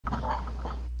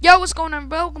Yo, what's going on?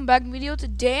 Welcome back to the video.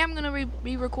 Today I'm gonna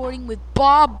be recording with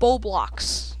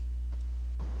Roblox.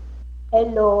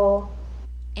 Hello.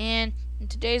 And in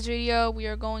today's video, we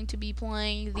are going to be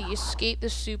playing the Escape the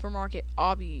Supermarket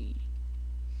Obby.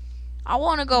 I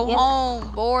want to go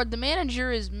home, bored. The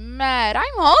manager is mad. I'm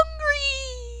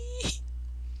hungry.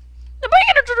 The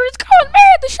manager is going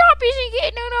mad. The shop isn't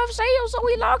getting enough sales, so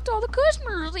we locked all the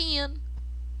customers in.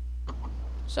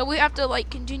 So we have to like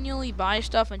continually buy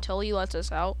stuff until he lets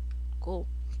us out. Cool.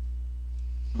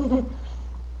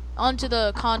 On to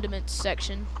the condiments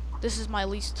section. This is my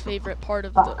least favorite part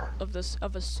of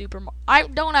a supermarket. I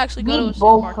don't actually go to a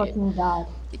supermarket.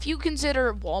 If you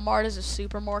consider Walmart as a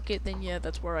supermarket, then yeah,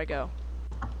 that's where I go.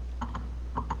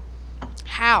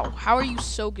 How? How are you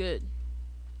so good?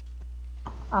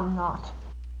 I'm not.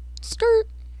 Skirt.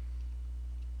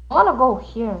 I wanna go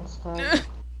here instead.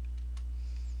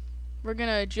 We're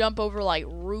gonna jump over like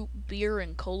root beer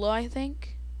and cola, I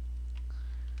think.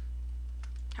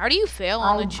 How do you fail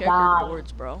on the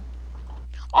checkerboards, bro?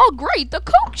 Oh great, the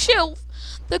Coke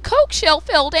shelf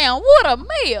fell down. What a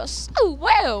mess.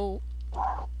 Oh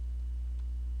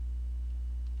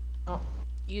wow.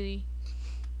 Easy.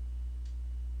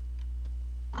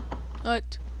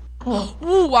 What?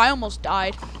 Ooh, I almost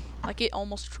died. Like it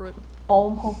almost tripped.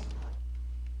 Almost.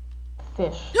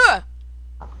 Fish. Yeah.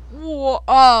 Whoa,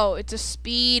 oh, it's a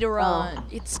speed run. Oh.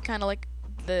 It's kind of like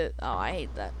the. Oh, I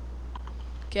hate that.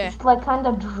 Okay. It's like kind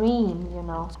of dream, you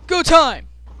know. Go time.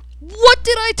 What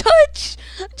did I touch?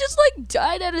 I just like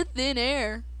died out of thin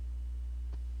air.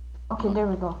 Okay, there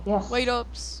we go. Yes. Wait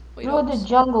ups. Wait Through ups. the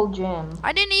jungle gym.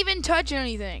 I didn't even touch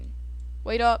anything.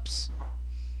 Wait ups.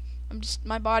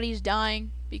 My body's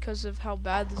dying because of how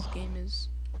bad this game is.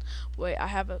 Wait, I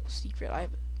have a secret. I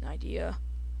have an idea.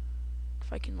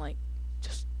 If I can like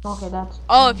just. Okay, that's.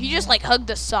 Oh, if you just like hug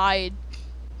the side.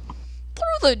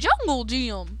 Through the jungle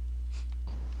gym.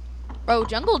 Bro,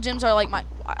 jungle gyms are like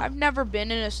I've never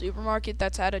been in a supermarket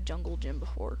that's had a jungle gym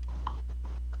before.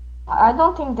 I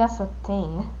don't think that's a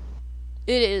thing.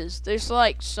 It is. There's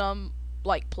like some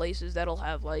like places that'll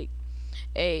have like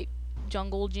a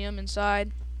jungle gym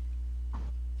inside.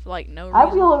 For like no reason.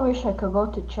 I really wish I could go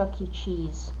to Chuck E.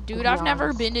 Cheese. Dude, I've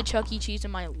never been to Chuck E. Cheese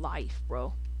in my life,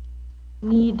 bro.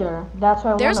 Neither. That's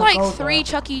why I There's wanna like go 3 there.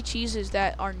 Chuck E. Cheeses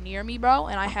that are near me, bro,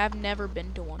 and I have never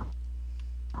been to one.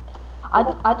 I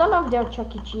don't know if there are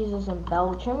Chuck E. Cheeses in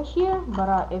Belgium here,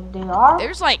 but if they are,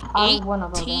 there's like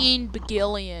 18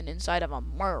 bagillion inside of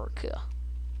America.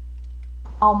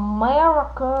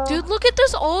 America. Dude, look at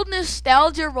this old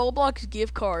nostalgia Roblox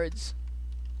gift cards.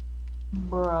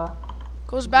 Bruh.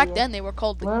 Because back then they were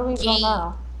called the Where we game. go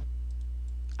now?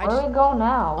 Where we go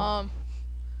now?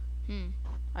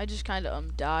 I just kind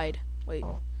of died. Wait.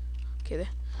 Okay there.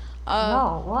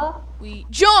 No, what? We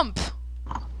jump.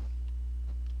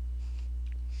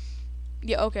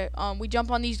 Yeah, okay. We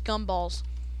jump on these gumballs.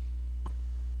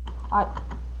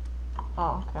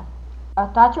 Oh, okay. I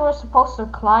thought you were supposed to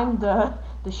climb the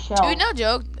shelf. Dude, no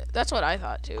joke. That's what I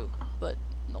thought too. But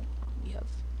no,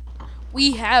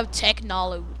 we have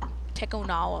technology.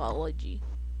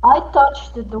 I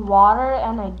touched the water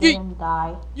and I didn't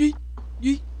die.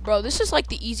 Bro, this is like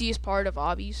the easiest part of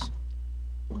Obbies.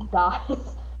 Die.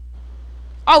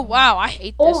 Oh wow, I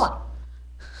hate this. Oh my.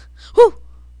 Whew.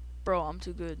 Bro, I'm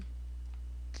too good.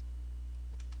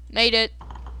 Made it.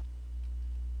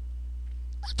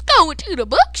 Let's go into the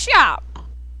bookshop.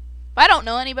 If I don't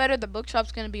know any better, the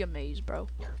bookshop's gonna be a maze, bro.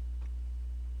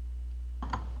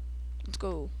 Let's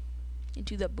go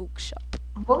into the bookshop.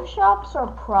 Bookshops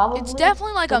are probably. It's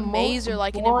definitely like a maze or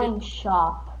like an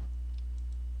shop.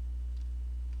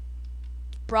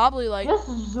 Probably like. Just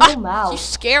zoom out. You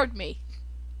scared me.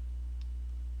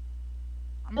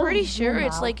 I'm pretty Just sure zoom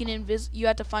it's out. like you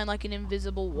have to find like an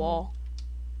invisible wall.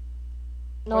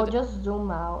 No, just zoom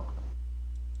out.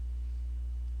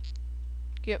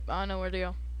 Yep, I know where to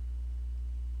go.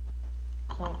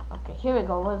 Okay, here we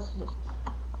go. Let's just.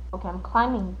 Okay, I'm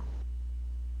climbing.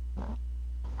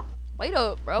 Wait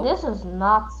up, bro. This is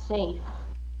not safe.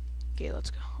 Okay,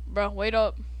 let's go. Bro, wait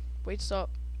up. Wait,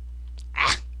 stop.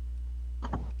 Ah!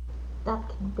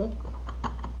 That's big.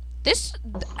 This,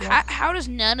 how does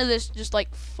none of this just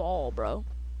like fall, bro?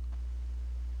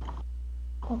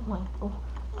 Oh my,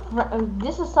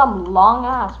 this is some long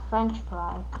ass French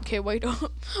fry. Okay, wait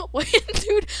up. Wait,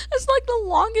 dude, that's like the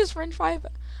longest French fry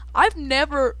I've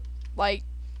never, like,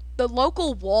 the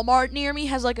local Walmart near me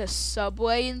has like a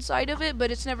Subway inside of it,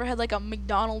 but it's never had like a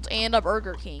McDonald's and a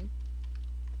Burger King.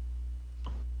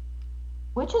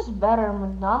 Which is better,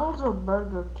 McDonald's or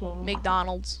Burger King?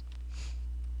 McDonald's.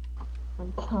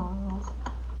 McDonald's.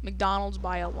 McDonald's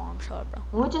by a long shot,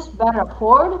 bro. Which is better,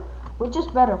 Ford Which is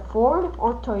better, Ford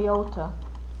or Toyota?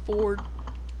 Ford.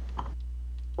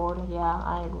 Ford, yeah,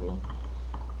 I agree.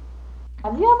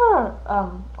 Have you ever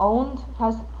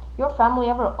has your family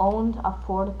ever owned a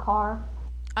Ford car?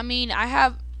 I mean,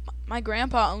 my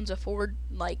grandpa owns a Ford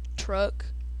like truck,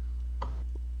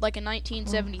 like a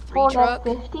 1973 Ford truck,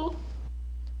 F-50?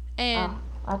 and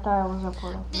I thought it was a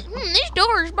Ford F-50. This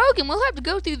door is broken. We'll have to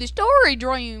go through the storage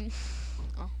room.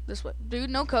 Oh, this way, dude.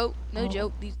 No coat, no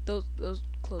joke. Those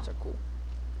clothes are cool.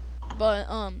 But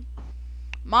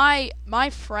my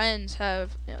friends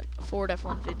have a Ford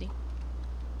F-150.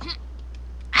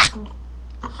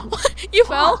 You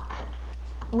fell?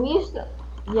 We used to,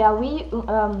 yeah,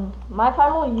 my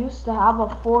family used to have a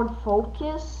Ford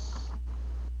Focus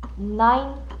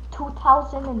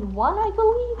 2001, I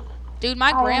believe. Dude,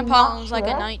 my grandpa owns like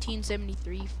a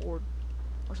 1973 Ford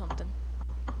or something.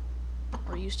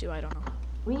 Or used to, I don't know.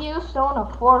 We used to own a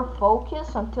Ford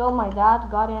Focus until my dad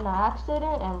got in an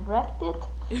accident and wrecked it.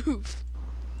 Oof.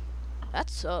 That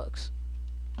sucks.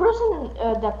 Person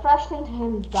that crashed into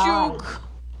him died.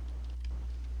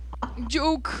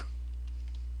 Joke.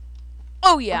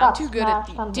 Oh yeah, I'm too good at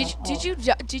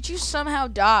did you somehow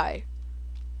die?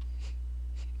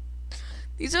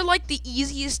 These are like the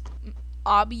easiest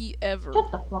obby ever.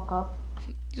 Shut the fuck up.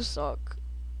 You suck.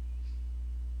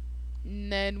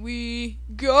 And then we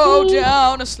go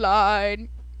down a slide.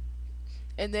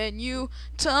 And then you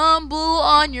tumble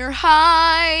on your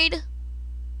hide.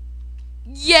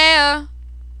 Yeah.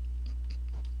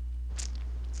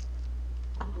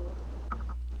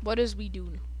 What is we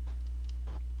doing?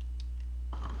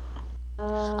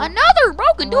 Another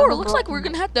broken door. Looks like we're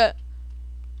gonna have to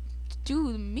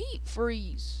do the meat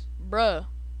freeze. Bruh.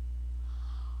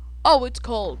 Oh, it's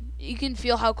cold. You can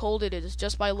feel how cold it is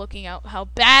just by looking out how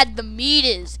bad the meat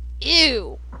is.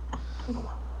 Ew.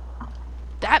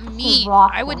 That meat,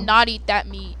 I would not eat that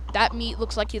meat. That meat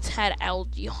looks like it's had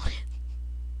algae on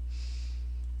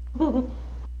it.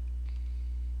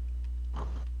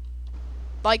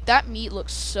 Like, that meat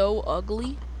looks so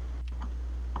ugly.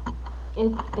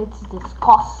 It's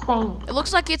disgusting. It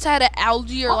looks like it's had an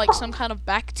algae or like some kind of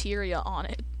bacteria on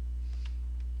it.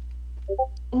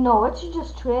 No, it's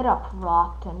just straight up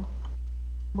rotten.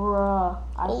 Bruh,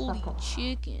 I Holy suck at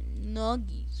chicken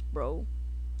nuggies, bro.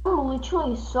 I'm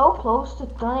literally so close to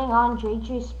turning on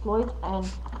JJ Exploit and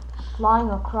flying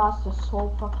across this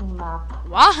whole fucking map.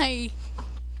 Why?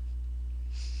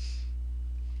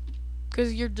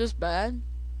 Cause you're just bad?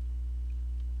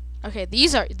 Okay,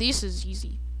 this is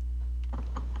easy.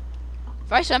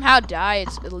 If I somehow die,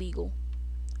 it's illegal.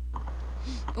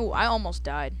 Oh, I almost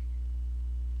died.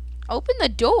 Open the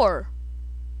door.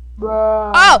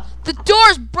 Bruh. Oh, the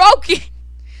door's broken.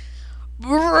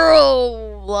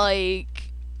 Bro,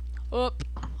 like up,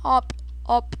 hop,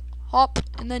 up, hop,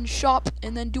 and then shop,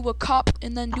 and then do a cop,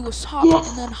 and then do a hop,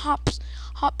 and then hops,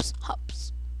 hops,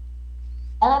 hops.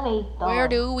 Elevator. Where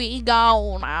do we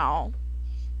go now?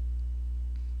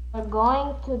 We're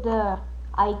going to the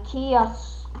IKEA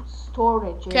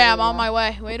storage area. Okay, I'm on my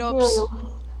way. Wait, oops.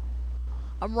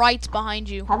 I'm right behind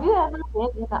you. Have you ever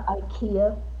been in an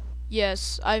IKEA?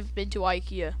 Yes, I've been to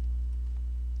IKEA.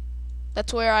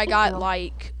 That's where I got,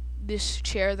 like, this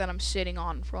chair that I'm sitting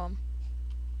on from.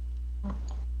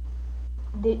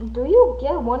 Do you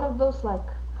get one of those, like,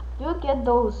 do you get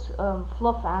those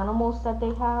fluff animals that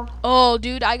they have? Oh,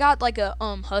 dude, I got, like, a,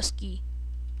 husky.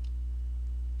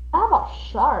 I have a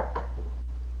shark.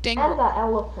 Dang, and an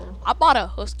elephant. I bought a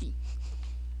husky.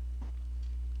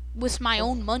 With my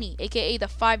own money, aka the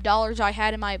 $5 I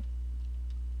had in my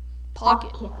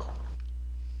pocket.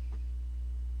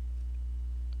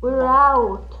 We're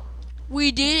out.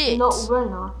 We did it. No, we're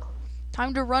not.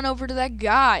 Time to run over to that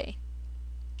guy.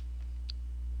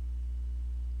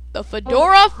 The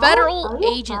Fedora Federal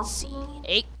Agency.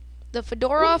 The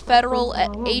Fedora Federal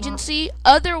Agency,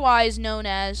 otherwise known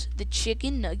as the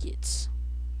Chicken Nuggets.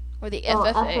 Or the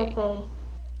FFA. FFA.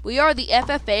 We are the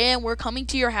FFA, and we're coming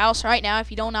to your house right now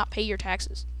if you do not pay your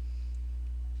taxes.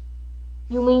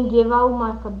 You mean give out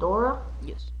my fedora?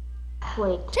 Yes.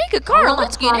 Wait. Take a car.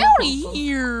 Let's get out of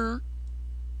here.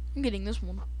 I'm getting this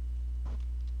one.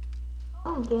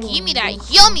 Give me that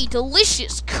yummy,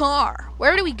 delicious car.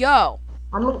 Where do we go?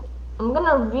 I'm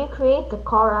gonna recreate the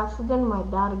car accident my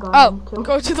dad got into.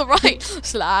 Go to the right.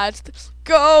 Slides.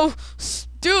 Go.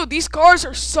 Dude, these cars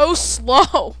are so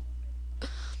slow.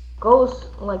 Goes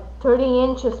like 30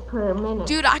 inches per minute.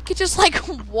 Dude, I could just like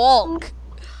walk.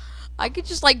 I could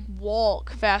just like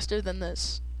walk faster than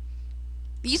this.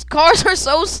 These cars are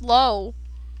so slow.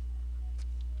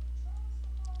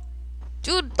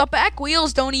 Dude, the back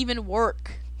wheels don't even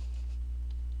work.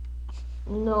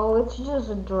 No, it's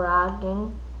just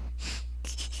dragging.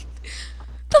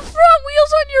 the front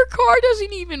wheels on your car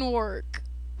doesn't even work.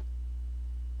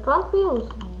 Front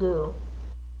wheels do.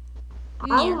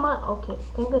 Okay,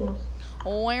 thank goodness.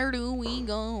 Where do we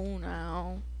go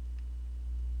now?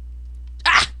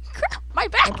 Ah! Crap, my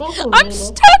back! I'm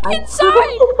stuck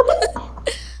inside!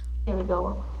 There we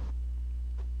go.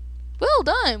 Well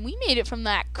done. We made it from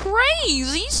that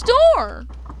crazy store.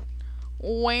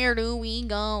 Where do we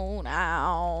go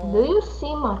now? Do you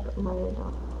see my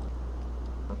radar?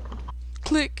 Okay.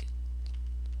 Click.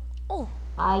 Oh.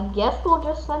 I guess we'll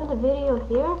just send the video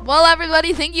here. Well,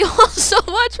 everybody, thank you all so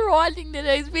much for watching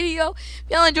today's video. If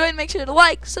y'all enjoyed, make sure to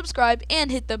like, subscribe,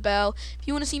 and hit the bell. If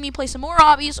you want to see me play some more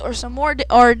hobbies or some more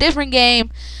or a different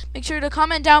game, make sure to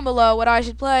comment down below what I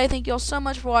should play. Thank you all so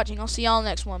much for watching. I'll see y'all in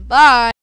the next one. Bye.